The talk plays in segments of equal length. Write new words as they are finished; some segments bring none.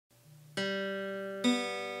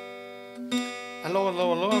Hello,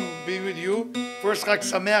 hello, hello. Be with you. First, Chag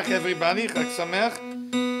Sameach, everybody. Chag Sameach.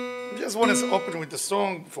 I just want to open with a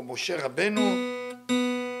song for Moshe Rabbeinu.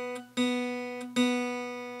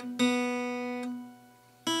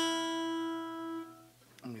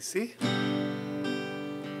 Let me see.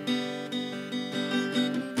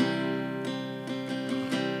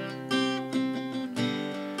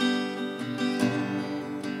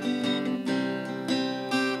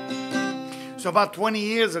 So about 22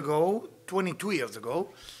 years ago,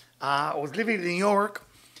 I was living in New York,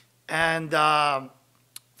 and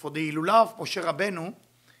for the Ilula of Moshe Rabbeinu,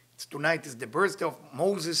 tonight is the birthday of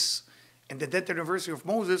Moses and the death anniversary of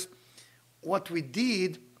Moses. What we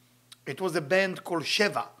did, it was a band called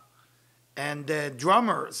Sheva, and the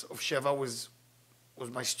drummers of Sheva was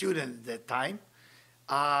my student at that time.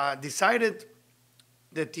 Decided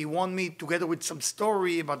that he wanted me, together with some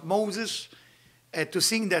story about Moses, to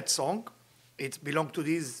sing that song. It belonged to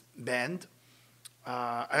this band.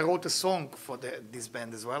 I wrote a song for this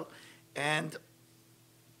band as well. And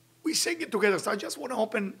we sang it together. So I just want to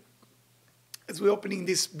open, as we're opening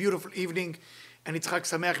this beautiful evening, and it's Chag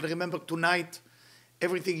Sameach, remember tonight,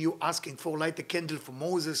 everything you're asking for, light a candle for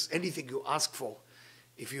Moses, anything you ask for.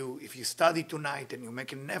 If you study tonight and you're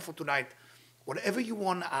making an effort tonight, whatever you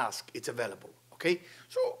want to ask, it's available, okay?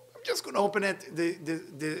 So I'm just going to open it,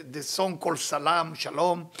 the song called Salam,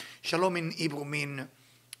 Shalom. Shalom in Hebrew mean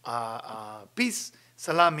peace.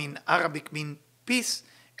 Salam in Arabic mean peace.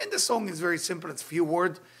 And the song is very simple. It's a few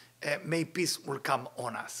words. May peace will come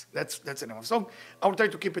on us. That's the name of the song. I will try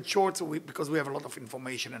to keep it short because we have a lot of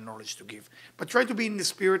information and knowledge to give. But try to be in the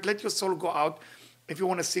spirit. Let your soul go out. If you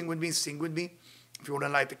want to sing with me, sing with me. If you want to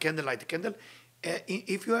light a candle, light a candle.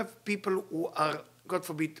 If you have people who are, God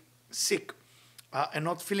forbid, sick and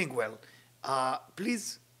not feeling well,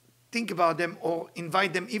 please think about them or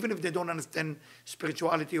invite them, even if they don't understand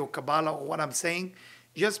spirituality or Kabbalah or what I'm saying.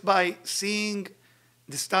 Just by seeing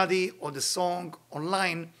the study or the song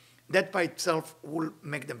online, that by itself will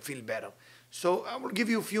make them feel better. So I will give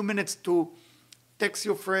you a few minutes to text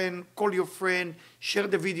your friend, call your friend, share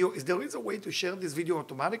the video. There is a way to share this video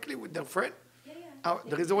automatically with their friend? Yeah.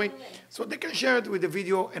 There is a way. So they can share it with the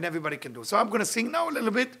video and everybody can do. So I'm going to sing now a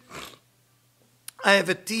little bit. I have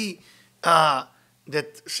a tea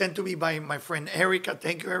that sent to me by my friend Erica.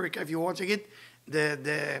 Thank you, Erica, if you're watching it.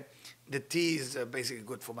 The tea is basically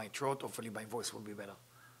good for my throat. Hopefully my voice will be better.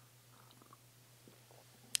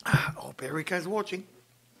 I hope Erica is watching.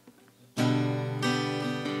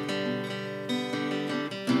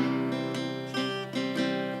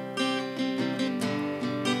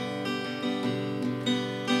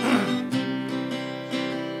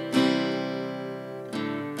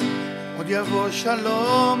 עוד יבוא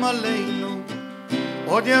שלום עלינו,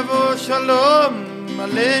 עוד יבוא שלום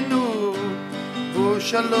עלינו,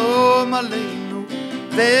 ושלום עלינו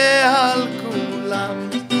ועל כולם.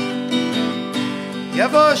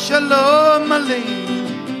 יבוא שלום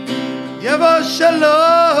עלינו, יבוא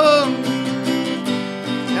שלום,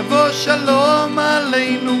 יבוא שלום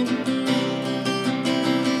עלינו.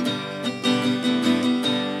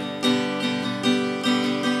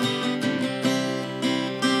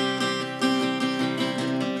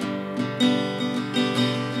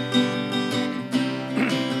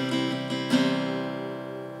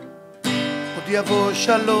 יבוא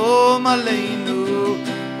שלום עלינו,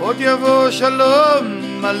 עוד יבוא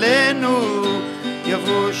שלום עלינו,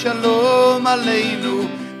 יבוא שלום עלינו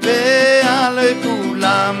ועל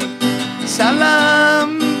כולם.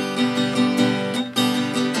 סלם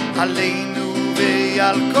עלינו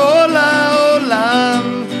ועל כל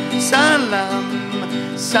העולם. סלם,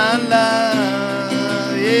 סלם,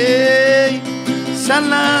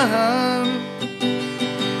 סלם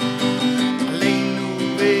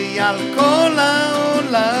על כל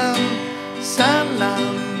העולם.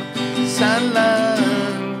 סלם,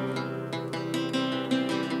 סלם.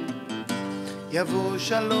 יבוא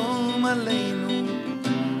שלום עלינו,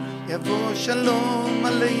 יבוא שלום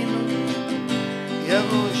עלינו,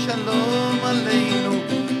 יבוא שלום עלינו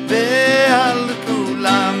ועל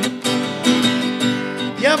כולם.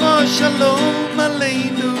 יבוא שלום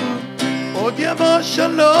עלינו, עוד יבוא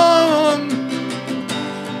שלום,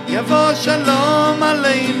 יבוא שלום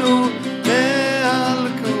עלינו ועל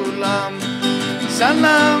כולם.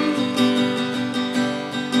 סלם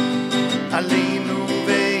עלינו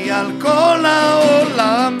ועל כל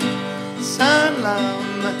העולם. סלם,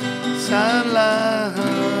 סלם.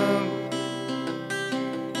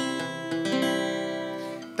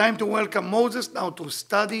 Time to welcome Moses now to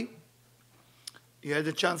study. You had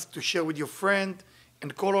a chance to share with your friend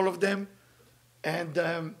and call all of them. And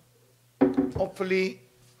hopefully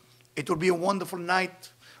it will be a wonderful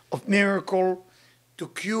night of miracle to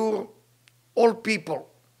cure all people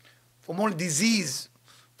from all disease,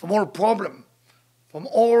 from all problem, from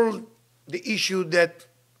all the issue that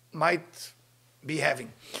might be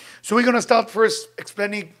having. So we're going to start first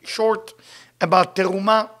explaining short about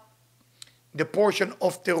Terumah, the portion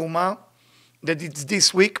of Terumah that it's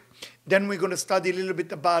this week. Then we're going to study a little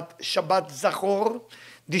bit about Shabbat Zachor.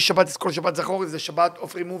 This Shabbat is called Shabbat Zachor. It's the Shabbat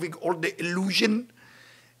of removing all the illusion.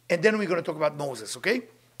 And then we're going to talk about Moses, okay?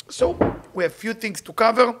 So we have a few things to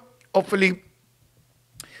cover. Hopefully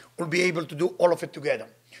we'll be able to do all of it together.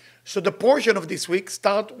 So the portion of this week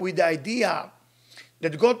starts with the idea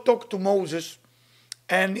that God talked to Moses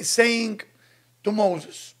and is saying to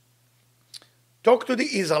Moses, talk to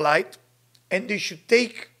the Israelite and they should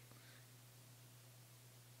take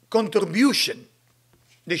contribution.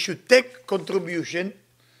 They should take contribution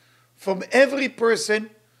from every person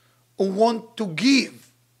who wants to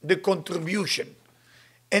give the contribution.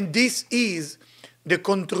 And this is the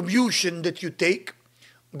contribution that you take,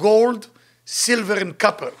 gold, silver, and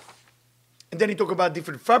copper. And then he talk about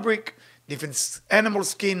different fabric, different animal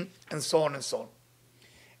skin, and so on and so on.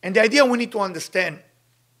 And the idea we need to understand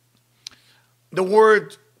the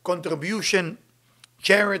word contribution,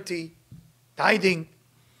 charity, tithing.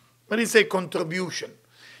 When you say contribution,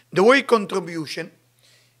 the word contribution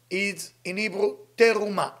is in Hebrew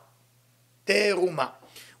terumah. Terumah.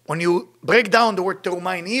 When you break down the word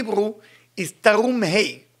terumah in Hebrew, is tarum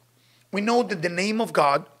hey. We know that the name of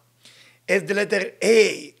God has the letter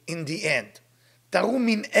A in the end. Tarum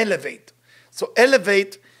means elevate. So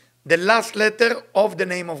elevate the last letter of the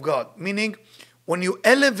name of God. Meaning, when you're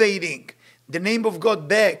elevating the name of God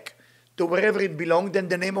back to wherever it belongs, then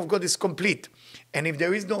the name of God is complete. And if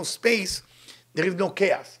there is no space, there is no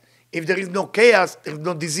chaos. If there is no chaos, there is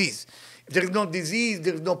no disease. If there is no disease,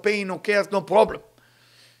 there is no pain, no chaos, no problem.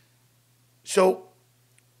 So,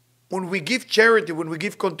 when we give charity, when we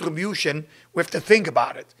give contribution, we have to think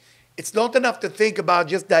about it. It's not enough to think about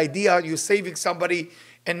just the idea you're saving somebody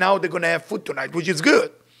and now they're going to have food tonight, which is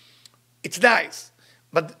good. It's nice.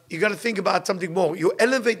 But you got to think about something more. You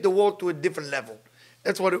elevate the world to a different level.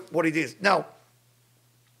 That's what it is. Now,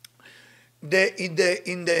 in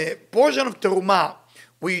the portion of Terumah,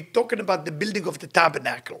 we're talking about the building of the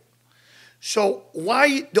tabernacle. So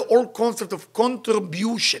why the whole concept of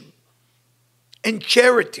contribution and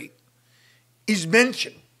charity is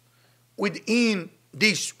mentioned within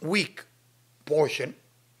this week portion?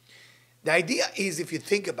 The idea is, if you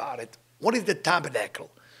think about it, what is the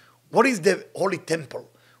tabernacle? What is the holy temple?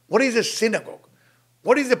 What is a synagogue?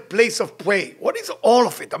 What is a place of prayer? What is all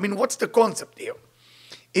of it? I mean, what's the concept here?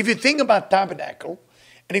 If you think about tabernacle,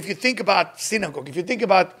 and if you think about synagogue, if you think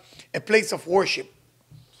about a place of worship,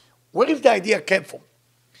 where is the idea came from?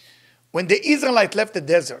 When the Israelites left the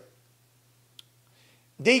desert,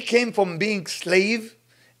 they came from being slave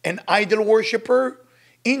and idol worshiper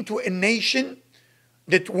into a nation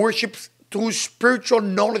that worships through spiritual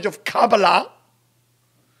knowledge of Kabbalah,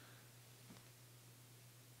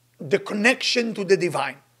 the connection to the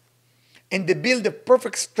divine. And they build a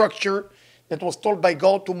perfect structure that was told by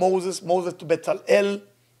God to Moses, Moses to Bezalel,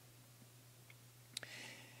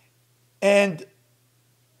 and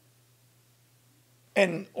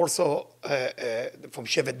also from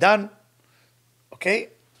Shevet Dan, okay?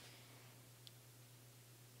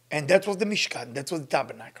 And that was the Mishkan, that was the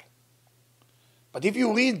tabernacle. But if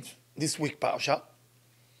you read this week Parsha,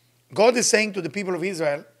 God is saying to the people of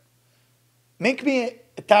Israel, make me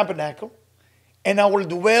a tabernacle and I will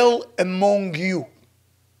dwell among you.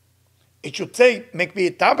 It should say, make me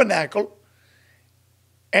a tabernacle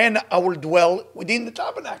and I will dwell within the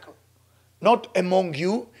tabernacle. Not among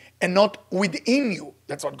you and not within you.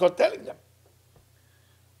 That's what God's telling them.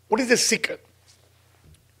 What is the secret?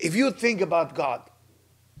 If you think about God,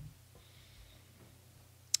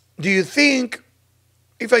 do you think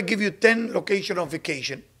if I give you 10 locations of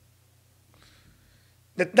vacation,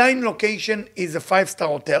 that 9 location is a 5-star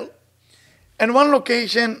hotel, and 1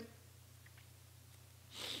 location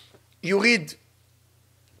you read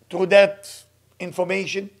through that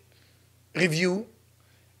information, review,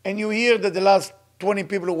 and you hear that the last 20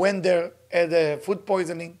 people who went there had food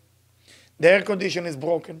poisoning, the air condition is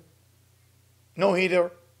broken, no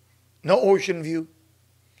heater, no ocean view.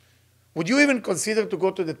 Would you even consider to go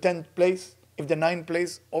to the 10th place if the 9th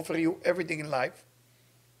place offer you everything in life?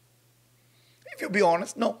 If you be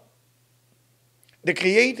honest, no. The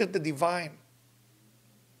Creator, the Divine.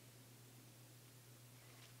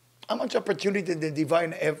 How much opportunity the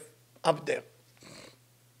Divine have up there?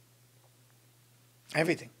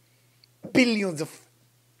 Everything. Billions of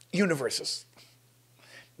universes.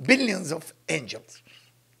 Billions of angels.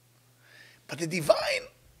 But the Divine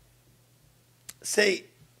say,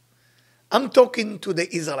 I'm talking to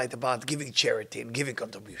the Israelite about giving charity and giving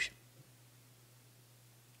contribution.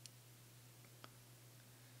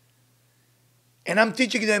 And I'm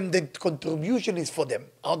teaching them that contribution is for them.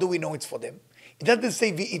 How do we know it's for them? It doesn't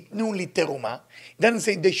say v'itnu li terumah. It doesn't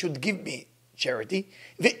say they should give me charity.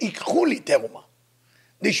 Ve'ikhu li terumah.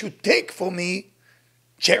 They should take for me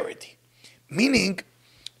charity. Meaning,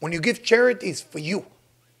 when you give charity, it's for you.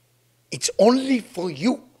 It's only for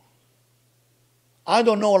you. I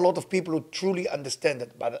don't know a lot of people who truly understand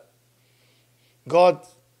it, but God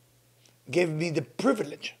gave me the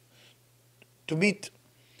privilege to meet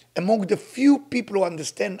among the few people who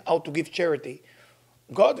understand how to give charity.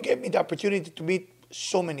 God gave me the opportunity to meet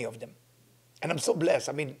so many of them. And I'm so blessed.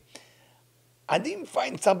 I mean, I didn't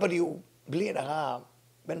find somebody who, בלי הרע,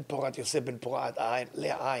 בן פורת יוסף, בן פורת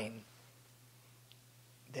לעין,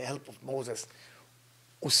 the help of Moses,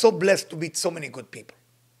 was so blessed to meet so many good people.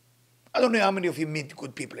 I don't know how many of you meet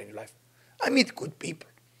good people in your life. I meet good people.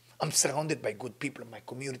 I'm surrounded by good people in my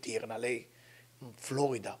community here in LA, in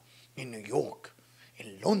Florida, in New York,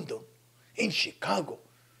 in London, in Chicago,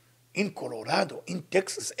 in Colorado, in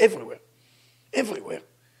Texas, everywhere. Everywhere.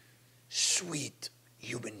 Sweet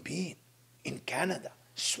human being. In Canada.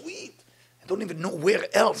 Sweet. I don't even know where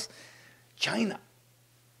else. China.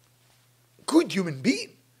 Good human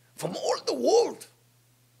being. From all the world.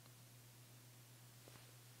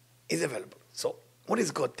 Is available. So, what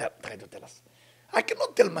is God trying to tell us? I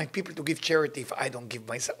cannot tell my people to give charity if I don't give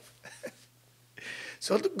myself.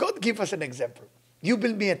 So God give us an example. You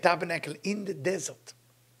build me a tabernacle in the desert.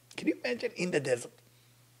 Can you imagine? In the desert.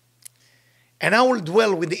 And I will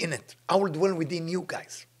dwell within it. I will dwell within you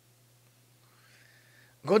guys.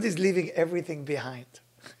 God is leaving everything behind.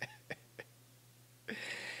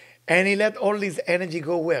 And he let all his energy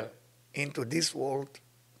go where? Into this world,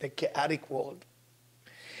 the chaotic world.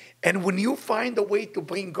 And when you find a way to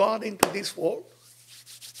bring God into this world,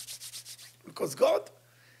 because God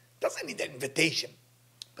doesn't need an invitation,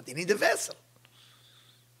 but he needs a vessel.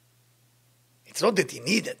 It's not that he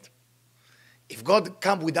needed. If God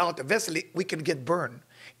comes without a vessel, we can get burned.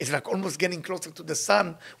 It's like almost getting closer to the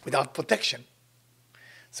sun without protection.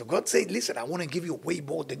 So God said, listen, I want to give you way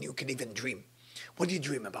more than you can even dream. What do you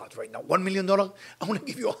dream about right now? $1 million? I want to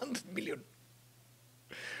give you 100 million.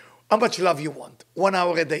 How much love you want? 1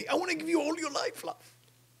 hour a day. I want to give you all your life love.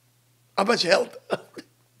 How much health?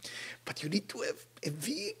 But you need to have a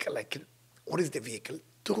vehicle. Like, what is the vehicle?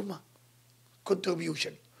 Terumah.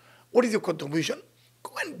 Contribution. What is your contribution?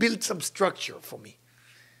 Go and build some structure for me.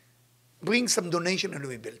 Bring some donation and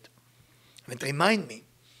we build. And it reminds me,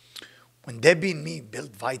 when Debbie and me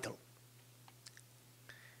built Vital,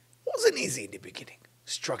 it wasn't easy in the beginning.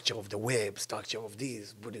 Structure of the web, structure of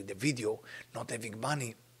this, putting the video, not having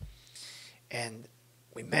money. And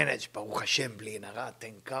we managed, Baruch Hashem, bli nara,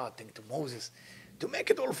 thank God, thank to Moses, to make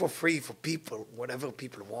it all for free for people, whatever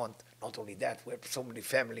people want. Not only that, we have so many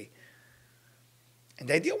family. And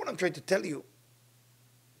the idea, what I'm trying to tell you,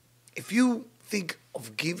 if you think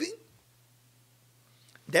of giving,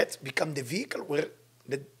 that's become the vehicle where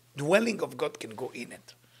the dwelling of God can go in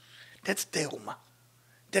it. That's Terumah.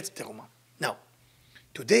 That's Terumah. Now,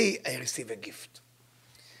 today I receive a gift.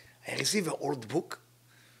 I receive an old book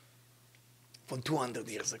from 200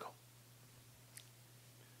 years ago.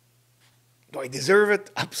 Do I deserve it?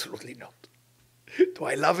 Absolutely not. Do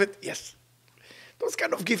I love it? Yes. Those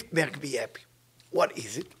kind of gifts make me happy. What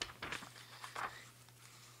is it?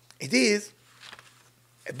 It is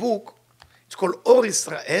a book. It's called Or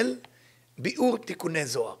Israel, Biur Tikunei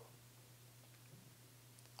Zohar.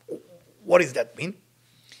 What does that mean?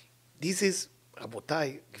 This is,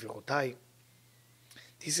 Rabotai, Gvirotai,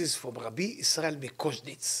 this is from Rabbi Israel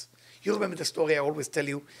Mikoshnitz. You remember the story I always tell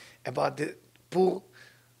you about the poor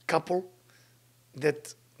couple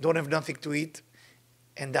that don't have nothing to eat,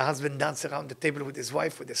 and the husband dances around the table with his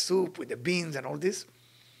wife, with the soup, with the beans and all this.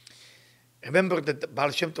 Remember that the Baal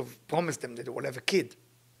Shem Tov promised them that they will have a kid,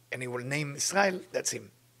 and he will name Israel, that's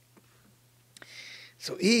him.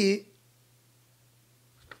 So he,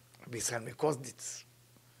 Rabbi Israel Mikoshnitz,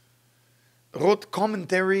 wrote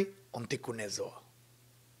commentary on Tikunei Zohar.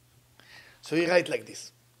 So he writes like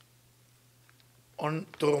this. On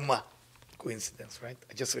Terumah. Coincidence, right?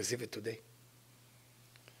 I just received it today.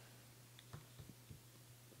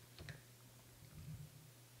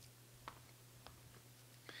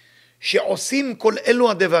 שעושים כל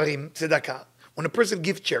אלו הדברים, צדקה, when a person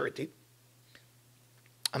gives charity,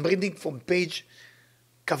 I'm reading from page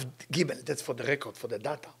כ"ג, that's for the record, for the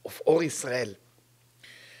data, of אור ישראל.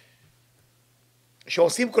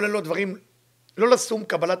 שעושים כל אלו הדברים, לא לשום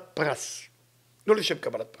קבלת פרס, לא לשם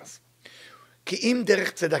קבלת פרס. כי אם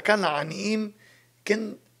דרך צדקה לעניים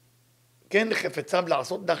כן חפצם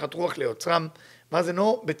לעשות נחת רוח ליוצרם, מה זה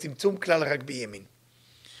נו? בצמצום כלל רק בימין.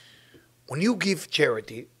 When you give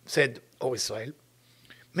charity, said Or Israel,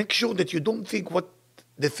 make sure that you don't think what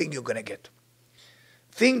the thing you're going to get.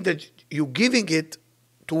 Think that you're giving it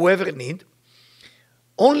to whoever need,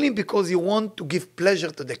 only because you want to give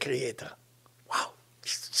pleasure to the Creator. Wow,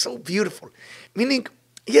 it's so beautiful. Meaning,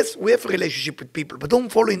 yes, we have a relationship with people, but don't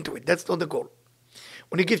fall into it. That's not the goal.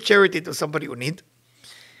 When you give charity to somebody who need,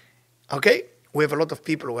 okay, we have a lot of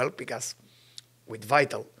people who helping us with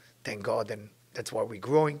Vital, thank God, and that's why we're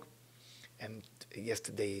growing. And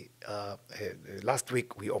yesterday, last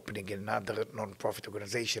week, we opening another non-profit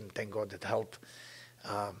organization. Thank God that helped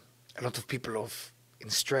a lot of people in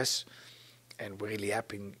stress, and we're really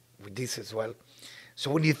happy with this as well. So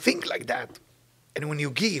when you think like that, and when you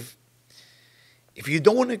give, if you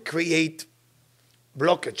don't want to create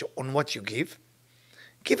blockage on what you give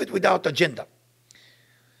it without agenda.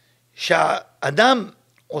 שהאדם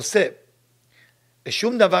עושה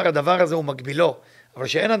שום דבר, הדבר הזה הוא מגבילו, אבל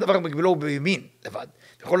שאין הדבר מגבילו הוא בימין לבד.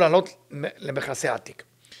 יכול לעלות למכסה עתיק.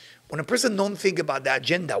 When a person don't think about the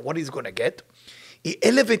agenda, what he's going to get, he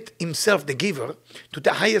elevate himself, the giver, to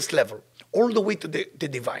the highest level, all the way to the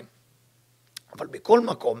divine. אבל בכל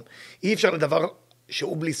מקום, אי אפשר לדבר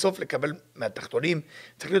שהוא בלי סוף לקבל מהתחתונים,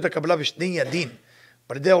 צריך להיות הקבלה בשני ידין,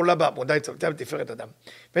 ועל ידי העולה בעמודה יצבתה ותפארת אדם.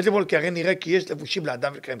 ואת למול כי הרי נראה כי יש לבושים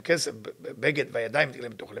לאדם ולקיים כסף, בגד והידיים תגלם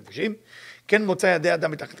בתוך לבושים, כן מוצא ידי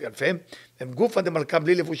אדם מתחת כנפיהם, והם גוף אדם מלכה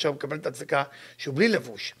בלי לבוש, הוא מקבל את הצדקה שהוא בלי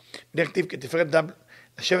לבוש. בדרך כתיב כי תפארת אדם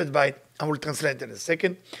לשבת בית, I will translate in a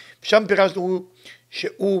second, ושם פירשנו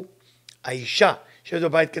שהוא האישה, שיש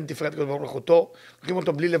בבית כן תפארת קדוש ברוך הוא, לוקחים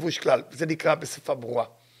אותו בלי לבוש כלל, וזה נקרא בשפה ברורה.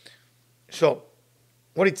 So,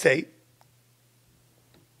 what did it say?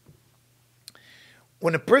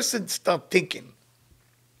 When a person starts thinking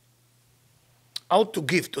how to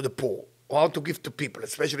give to the poor, or how to give to people,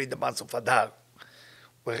 especially in the months of Adar,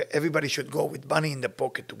 where everybody should go with money in the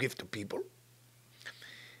pocket to give to people,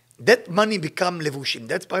 that money become levushim.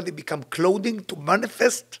 That money become clothing to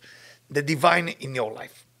manifest the divine in your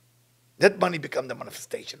life. That money become the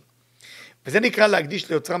manifestation. וזה נקרא להקדיש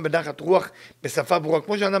ליוצרם בנחת רוח בשפה ברורה,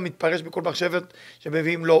 כמו שאדם מתפרש בכל מחשבת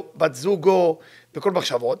שמביאים לו בת זוגו, בכל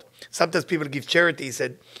מחשבות. Sometimes people give charity, he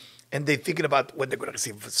said, and they thinking about when they're going to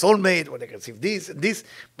receive a soulmate, when they're going to receive this and this,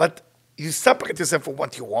 but you separate yourself from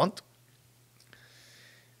what you want.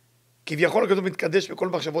 כביכול הכתוב מתקדש בכל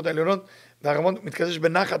מחשבות העליונות, והרמון מתקדש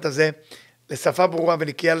בנחת הזה, לשפה ברורה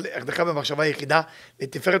ונקייה להרדך במחשבה היחידה,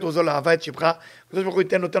 לתפארת עוזו לאהבה את שבחה, הקדוש ברוך הוא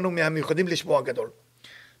ייתן אותנו מהמיוחדים לשמו הגדול.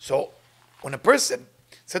 So, when a person,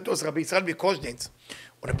 said to us Rabbi Israel Bikoznitz,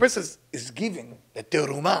 when a person is giving the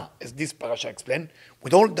Terumah, as this parasha explained,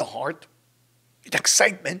 with all the heart, with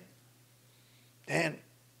excitement, then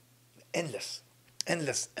endless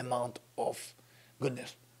amount of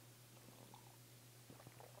goodness.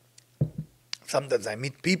 Sometimes I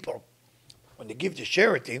meet people, when they give the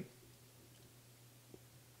charity,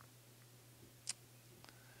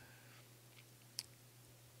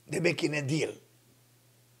 they're making a deal.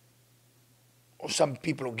 Or some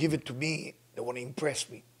people who give it to me, they want to impress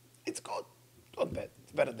me. It's good, not bad.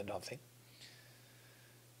 It's better than nothing.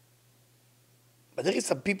 But there is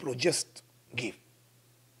some people who just give.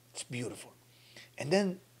 It's beautiful. And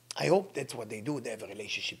then I hope that's what they do. They have a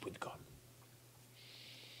relationship with God.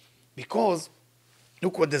 Because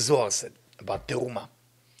look what the Zohar said about Terumah.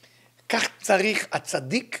 כך צריך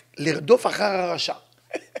הצדיק לרדוף אחר הרשע.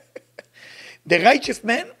 The righteous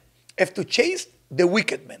man have to chase the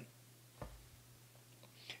wicked man.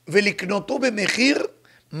 ולקנותו במחיר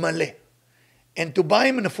מלא. And to buy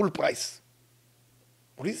him in a full price.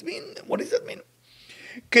 What does it mean? What does that mean?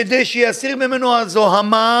 כדי שיסיר ממנו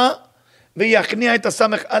הזוהמה ויכניע את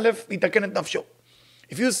הסמך א' ויתקן את נפשו.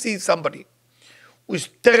 If you see somebody who is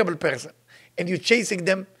a terrible person and you're chasing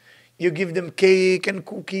them, you give them cake and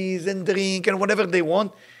cookies and drink and whatever they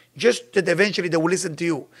want, just that eventually they will listen to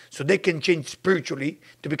you so they can change spiritually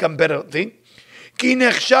to become better thing. כי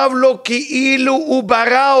נחשב לו כאילו הוא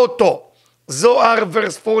ברא אותו. זוהר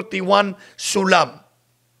verse 41 סולם.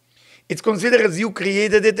 It's considered as you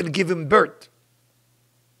created it and give him birth.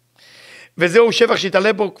 וזהו שבח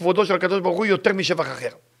שיתעלה בו כבודו של הקדוש ברוך הוא יותר משבח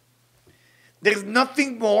אחר. There is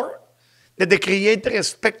nothing more that the Creator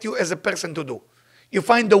expects you as a person to do. You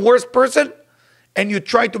find the worst person and you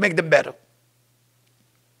try to make them better.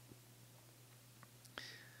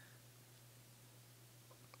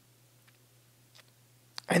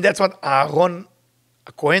 And that's what Aaron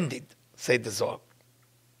Cohen did, said the Zohar.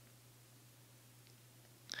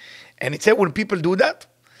 And it said when people do that,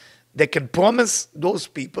 they can promise those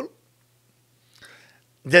people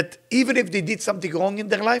that even if they did something wrong in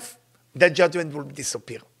their life, that judgment will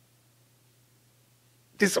disappear.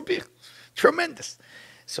 Disappear. Tremendous.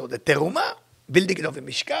 So the Terumah, building of the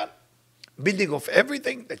Mishkan, building of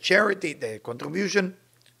everything, the charity, the contribution.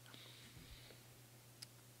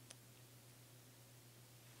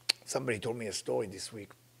 Somebody told me a story this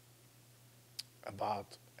week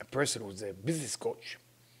about a person who's a business coach.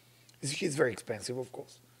 She's very expensive, of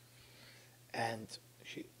course. And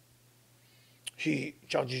she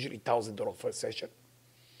charges usually $1,000 for a session.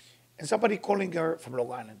 And somebody calling her from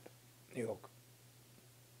Long Island, New York,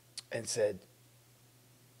 and said,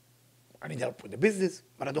 I need help with the business,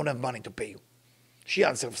 but I don't have money to pay you. She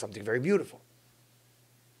answered something very beautiful.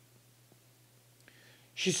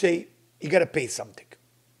 She said, you got to pay something.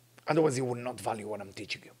 Otherwise, you will not value what I'm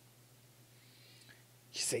teaching you.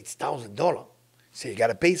 She said, it's $1,000. She said, you got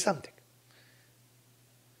to pay something.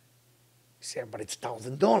 He said, but it's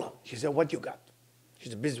 $1,000. She said, what you got?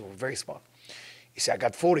 She's a businesswoman, very smart. He said, I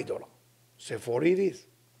got $40. She said, 40 it is.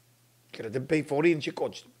 She let them pay 40 and she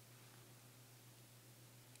coached them.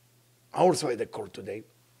 I also had a call today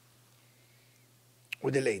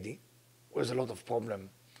with a lady who has a lot of problem.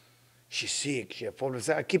 She's sick, she has problems.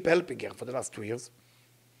 I keep helping her for the last 2 years.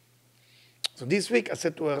 So this week I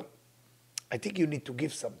said to her, I think you need to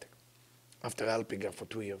give something after helping her for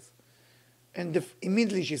 2 years. And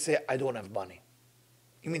immediately she said, I don't have money.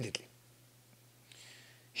 Immediately.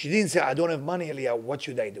 She didn't say, I don't have money, Eliyahu, what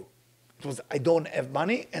should I do? It was, I don't have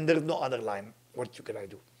money, and there's no other line. What can I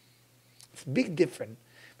do? It's a big difference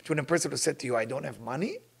between a person who said to you, I don't have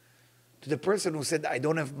money, to the person who said, I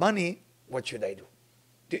don't have money, what should I do?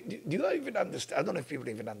 Do you even understand? I don't know if people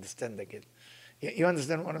even understand again. You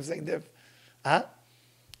understand what I'm saying, Dev? Huh?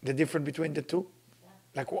 The difference between the two? Yeah.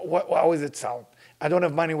 Like, how does it sound? I don't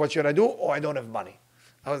have money, what should I do? Or I don't have money.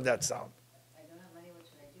 How does that sound? I don't have money, what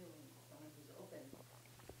should I do? Someone who's open.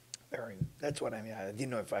 Very. That's what I mean. I didn't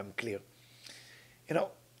know if I'm clear. You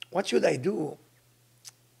know, what should I do?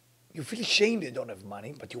 You feel ashamed you don't have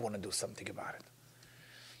money, but you want to do something about it.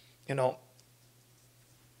 You know,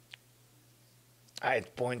 I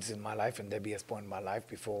had points in my life, and Debbie has points in my life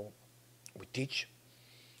before we teach,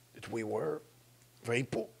 that we were very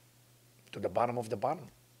poor, to the bottom of the bottom.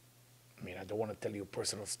 I mean, I don't want to tell you a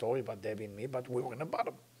personal story about Debbie and me, but we were in the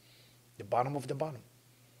bottom of the bottom.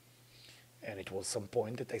 And it was some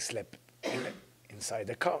point that I slept inside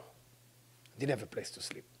the car. I didn't have a place to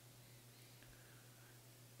sleep.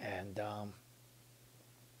 And I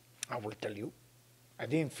will tell you, I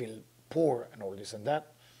didn't feel poor and all this and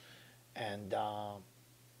that. And at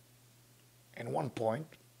one point,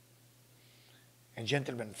 a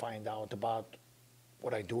gentleman find out about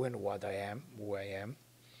what I do and what I am, who I am.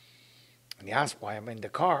 And he asked why I'm in the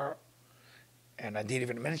car, and I didn't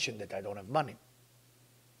even mention that I don't have money.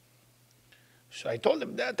 So I told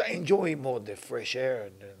him that I enjoy more the fresh air.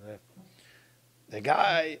 And the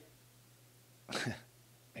guy,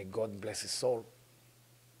 may God bless his soul,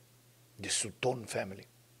 the Sultan family,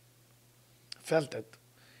 felt it,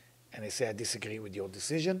 and he said, I disagree with your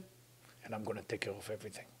decision, and I'm going to take care of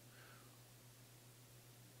everything.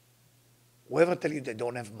 Whoever tell you they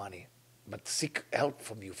don't have money, but seek help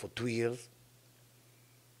from you for 2 years,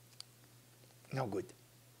 no good.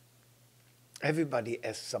 Everybody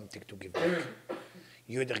has something to give back.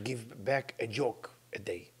 You either give back a joke a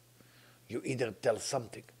day. You either tell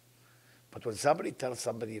something. But when somebody tells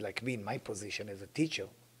somebody like me in my position as a teacher,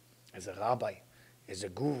 as a rabbi, as a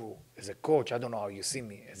guru, as a coach, I don't know how you see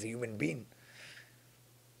me, as a human being,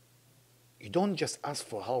 you don't just ask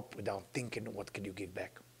for help without thinking, what can you give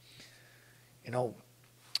back? You know,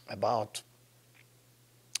 about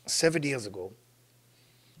 7 years ago,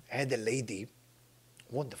 I had a lady,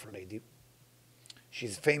 wonderful lady.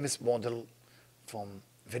 She's a famous model from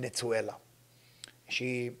Venezuela.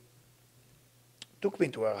 She took me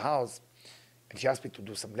to her house and she asked me to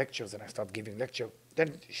do some lectures, and I started giving lecture.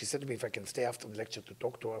 Then she said to me if I can stay after the lecture to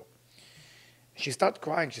talk to her. She started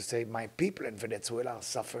crying. She said, my people in Venezuela are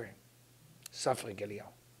suffering, Eliyahu.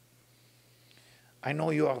 I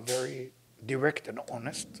know you are very direct and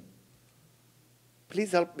honest.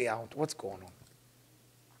 Please help me out. What's going on?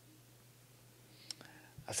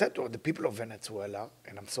 I said to her, the people of Venezuela,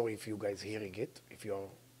 and I'm sorry if you guys hearing it, if you're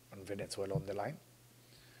in Venezuela on the line,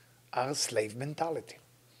 are slave mentality.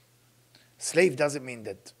 Slave doesn't mean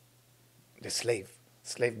that the slave.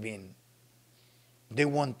 Slave mean they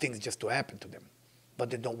want things just to happen to them, but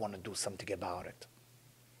they don't want to do something about it.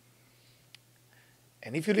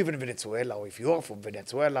 And if you live in Venezuela, or if you are from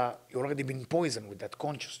Venezuela, you've already been poisoned with that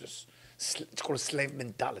consciousness. It's called slave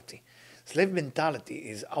mentality. Slave mentality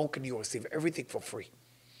is how can you receive everything for free?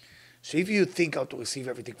 So if you think how to receive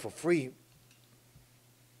everything for free,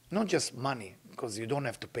 Not just money, because you don't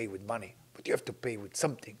have to pay with money, but you have to pay with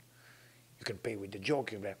something. You can pay with the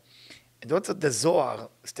joke. And that's what the Zohar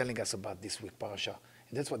is telling us about this week parasha.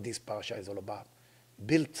 And that's what this parasha is all about.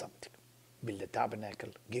 Build something. Build a tabernacle,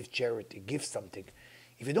 give charity, give something.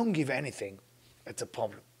 If you don't give anything, it's a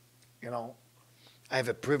problem. You know, I have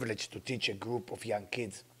a privilege to teach a group of young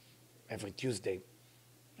kids every Tuesday.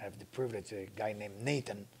 I have the privilege, a guy named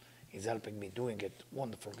Nathan is helping me doing it.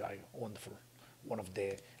 Wonderful guy, wonderful. One of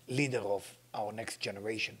the leader of our next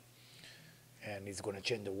generation. And he's going to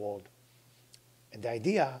change the world. And the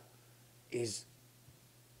idea is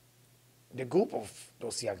the group of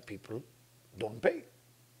those young people don't pay.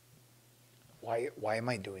 Why am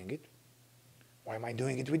I doing it? Why am I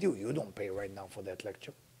doing it with you? You don't pay right now for that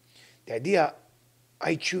lecture. The idea,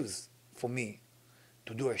 I choose for me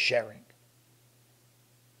to do a sharing.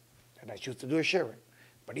 And I choose to do a sharing.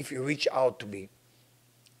 But if you reach out to me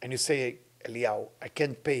and you say, Eliyahu, I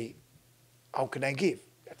can't pay, how can I give?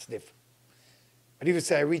 That's different. But if you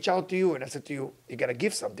say, I reach out to you and I say to you, you got to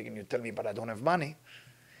give something, and you tell me, but I don't have money,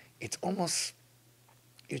 it's almost,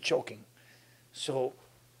 you're choking. So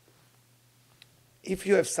if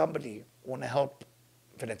you have somebody who want to help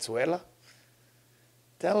Venezuela,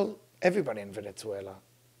 tell everybody in Venezuela,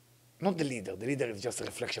 not the leader is just a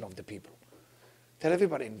reflection of the people. Tell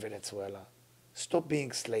everybody in Venezuela, stop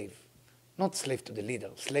being slave. Not slave to the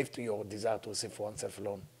leader, slave to your desire to receive for oneself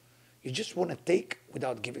alone. You just want to take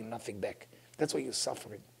without giving nothing back. That's why you're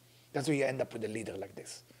suffering. That's why you end up with a leader like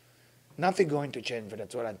this. Nothing going to change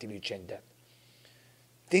Venezuela until you change that.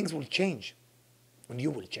 Things will change when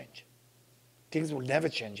you will change. Things will never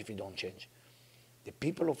change if you don't change. The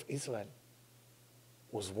people of Israel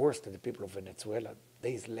was worse than the people of Venezuela.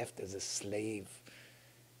 They is left as a slave.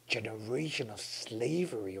 Generation of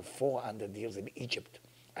slavery of 400 years in Egypt.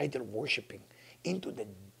 Idol worshipping into the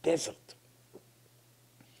desert.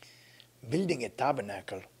 Building a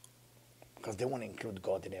tabernacle because they want to include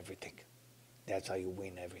God in everything. That's how you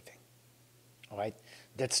win everything. All right?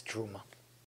 That's Terumah.